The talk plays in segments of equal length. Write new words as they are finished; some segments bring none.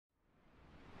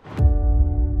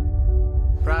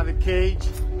Private Cage,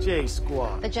 J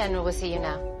Squad. The General will see you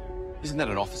now. Isn't that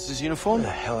an officer's uniform? Who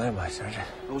the hell am I, Sergeant?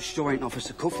 Those sure ain't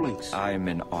officer cufflinks. I'm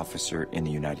an officer in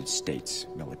the United States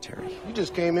military. You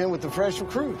just came in with the fresh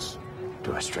recruits.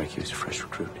 Do I strike you as a fresh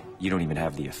recruit? You don't even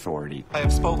have the authority. I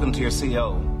have spoken to your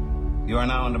CO. You are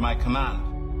now under my command.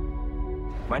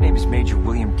 My name is Major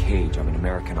William Cage. I'm an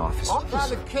American officer.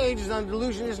 Private Cage is under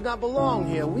delusion does not belong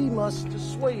here. We must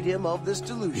dissuade him of this You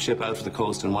delusion. ship out to the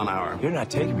coast in 1 hour. You're not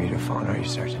taking me to phone, are you,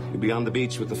 Sergeant? You'll be on the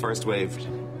beach with the first wave.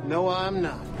 No, I'm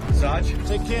not. Sarge?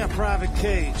 Take care, Private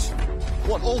Cage.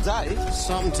 What, all day?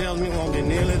 Something tells me it won't be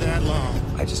nearly that long.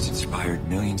 I just inspired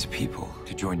millions of people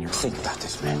to join your... Think about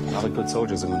this, man. All the good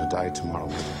soldiers are going to die tomorrow.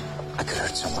 I could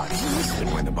hurt somebody. And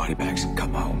when the body bags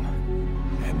come home,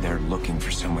 and they're looking for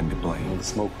someone to blame. When the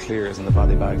smoke clears and the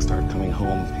body bags start coming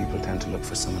home, people tend to look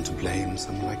for someone to blame,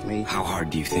 someone like me. How hard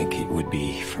do you think it would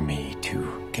be for me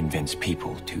to convince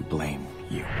people to blame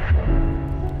you?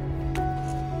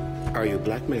 Are you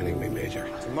blackmailing me, Major?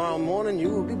 Tomorrow morning, you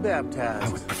will be baptized. I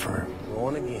would prefer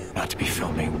Born again. not to be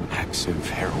filming acts of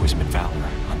heroism and valor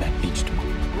on that beach tomorrow.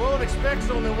 The world expects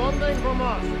only one thing from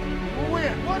us. We'll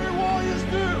win. What do warriors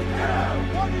do?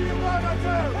 Yeah. What do you gotta do?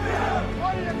 Yeah.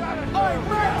 What do you gotta do? Hey,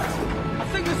 Rex! I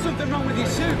think there's something wrong with your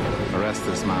suit. Arrest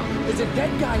this man. There's a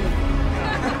dead guy in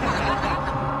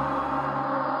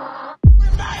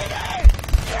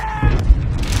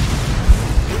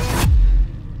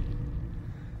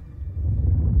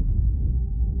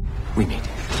We meet.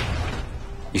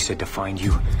 You said to find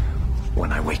you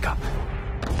when I wake up.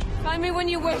 Find me when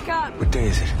you wake up. What day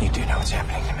is it? You do know what's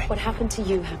happening to me. What happened to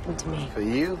you happened to me. For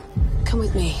you, Come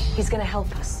with me. He's gonna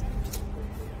help us.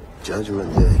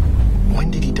 Judgment Day.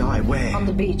 When did he die? Where? On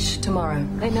the beach tomorrow.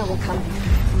 They know we're coming.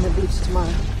 On the beach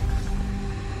tomorrow.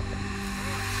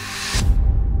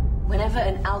 Whenever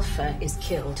an alpha is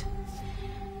killed,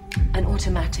 an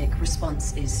automatic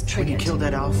response is When triggered. you killed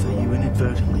that alpha, you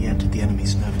inadvertently entered the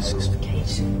enemy's nervous system.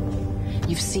 Cage,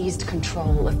 you've seized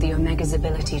control of the Omega's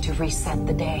ability to reset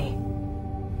the day.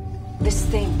 This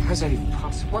thing How's that even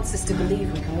possible? wants us to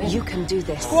believe we can win. You can do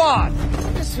this. Squad!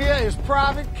 This here is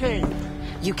Private Cage.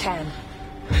 You can.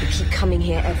 You keep coming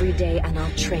here every day and I'll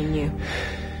train you.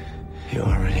 You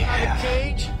already Private have.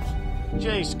 Cage,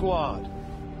 J Squad.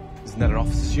 Isn't that an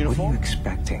officer's What are uniform? you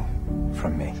expecting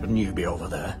from me? Shouldn't you be over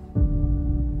there?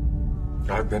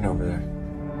 I've been over there.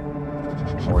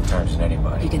 More times than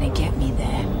anybody. You're gonna get me there,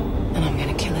 and I'm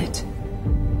gonna kill it.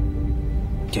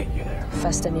 Get you there.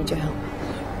 First, I need your help.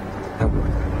 Help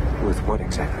with what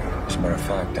exactly? As a matter of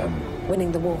fact, I'm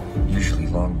Winning the war. usually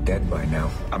long dead by now.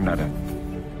 I'm not a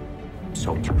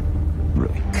soldier,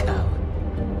 really. Oh.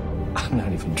 I'm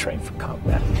not even trained for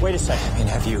combat. Wait a second. I mean,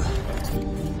 have you...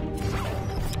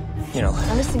 You know,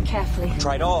 Now listen carefully.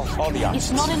 Tried all the options.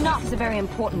 It's not enough. It's a very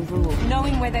important rule.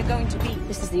 Knowing where they're going to be.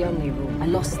 This is the only rule. I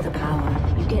lost the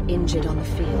power. You get injured on the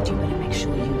field, you better make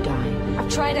sure you die. I've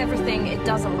tried everything. It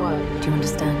doesn't work. Do you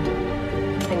understand?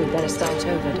 I think we'd better start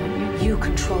over, don't you? You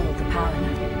control the power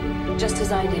now. Just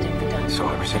as I did in the gun. so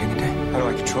I'm resetting the day. How do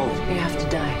I control it? You have to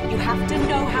die. You have to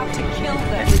know how to kill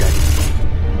them. Every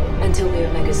day. Until the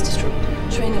Omega's destroyed.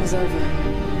 Training's over.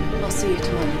 I'll see you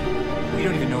tomorrow. We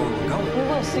don't even know where we're going. We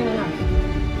will soon enough.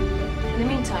 In the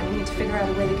meantime, we need to figure out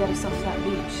a way to get us off that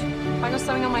beach. I got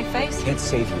something on my face. Can't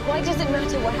save you. Why does it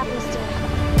matter what happens to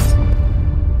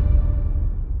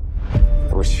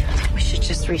I wish We should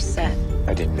just reset.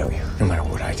 I didn't know you. No matter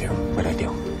what I do,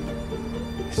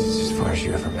 this is as far as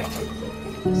you ever make it.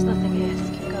 There's nothing here.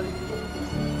 Just keep going.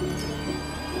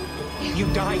 You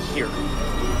die here.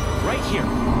 Right here.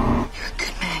 You're a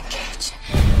good man, Cage.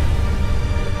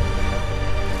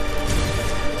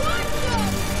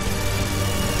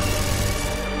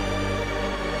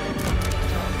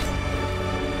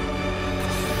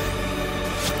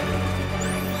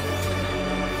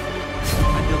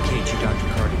 I'm Bill Cage, you Dr.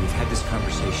 Carter. We've had this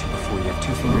conversation before. You have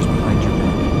two fingers behind your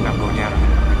back. I'm going down a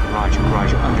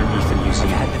garage underneath the museum.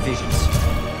 I've had the visions.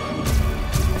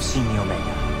 I've seen the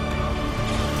Omega.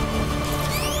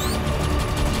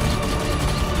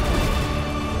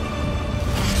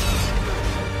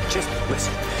 Just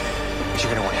listen.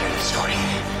 You're gonna want to hear the story.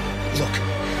 Look,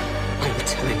 I'm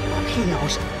telling you, he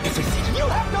knows everything. You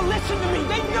have to listen to me.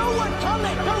 They know we're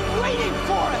coming. They're waiting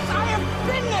for us. I have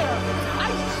been there.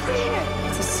 I've seen it.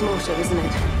 It's a slaughter, isn't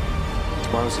it?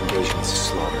 Tomorrow's engagement's a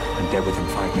slaughter. I'm dead within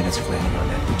 5 minutes of landing on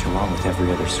that beach, along with every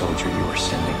other soldier you are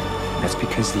sending. That's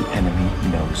because the enemy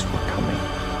knows we're coming.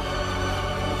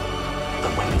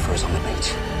 They're waiting for us on the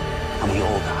beach. And we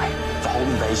all die. The whole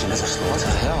invasion is a slaughter.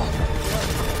 What the hell?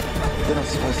 They're not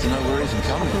supposed to know we're even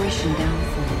coming. Operation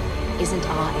Downfall isn't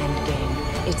our end game.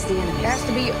 It's the enemy. There has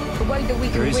to be a way that we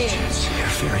can There is a win. chance. Their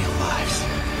very lives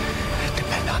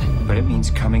God. But it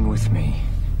means coming with me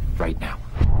right now.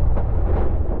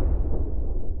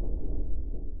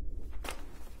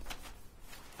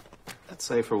 Let's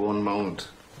say for one moment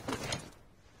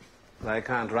that I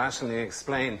can't rationally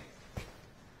explain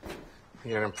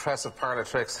your impressive parlor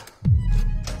tricks.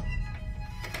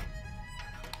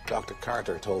 Dr.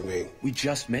 Carter told me We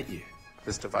just met you.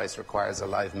 this device requires a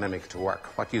live mimic to work.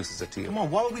 What use is it to you? Come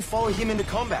on, why would we follow him into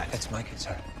combat? That's my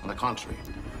concern. On the contrary,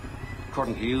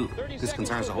 according to you, this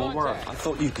concerns the whole world. I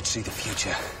thought you could see the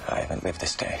future. I haven't lived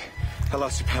this day. I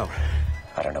lost your power.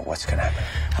 I don't know what's gonna happen.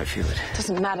 I feel it.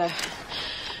 Doesn't matter.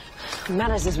 What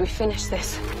matters is we finish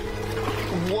this.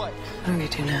 What? What do we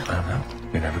do now? I don't know.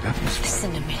 You never got this far.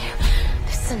 Listen to me.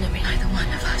 Listen to me. Neither one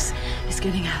of us is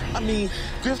getting out of here. I mean,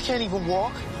 Griff can't even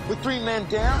walk with 3 men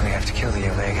down. We have to kill the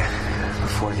Omega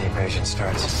before the invasion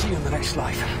starts. See you in the next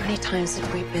life. How many times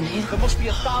have we been here? There must be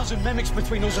 1,000 mimics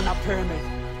between us and that pyramid.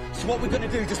 So what we're gonna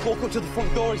do, just walk up to the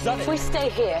front door, is that If it? we stay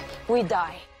here, we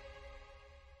die.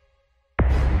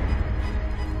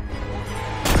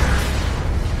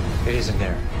 It isn't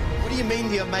there. What do you mean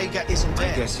the Omega isn't My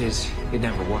there? guess is it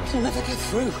never was. We'll never get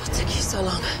through. What took you so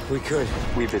long? We could.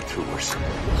 We've been through worse.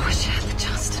 I wish I had the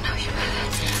chance to know you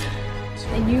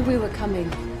better. They knew we were coming.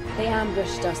 They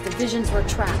ambushed us. The visions were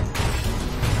trapped.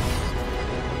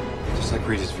 Just like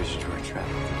Rita's visions were a trap.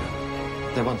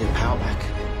 They want their power back.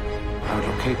 I would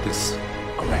locate this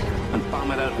Omega and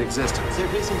bomb it out of existence.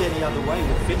 There isn't any other way.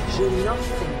 We're finished. We're not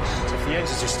finished. If the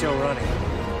engines are still running,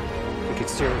 we could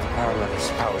steer with the power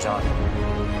levels. Power's on.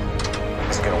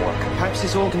 Is it gonna work? Perhaps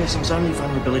this organism's only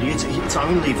vulnerability, its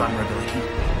only vulnerability,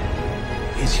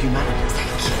 is humanity.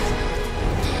 Thank you.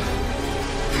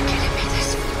 For getting me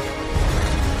this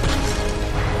far.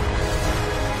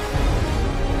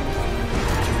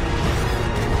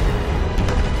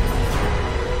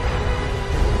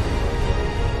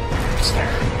 It's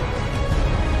there.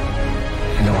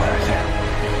 In the water there.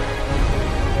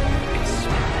 It's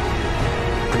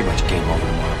pretty much game over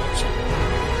tomorrow. So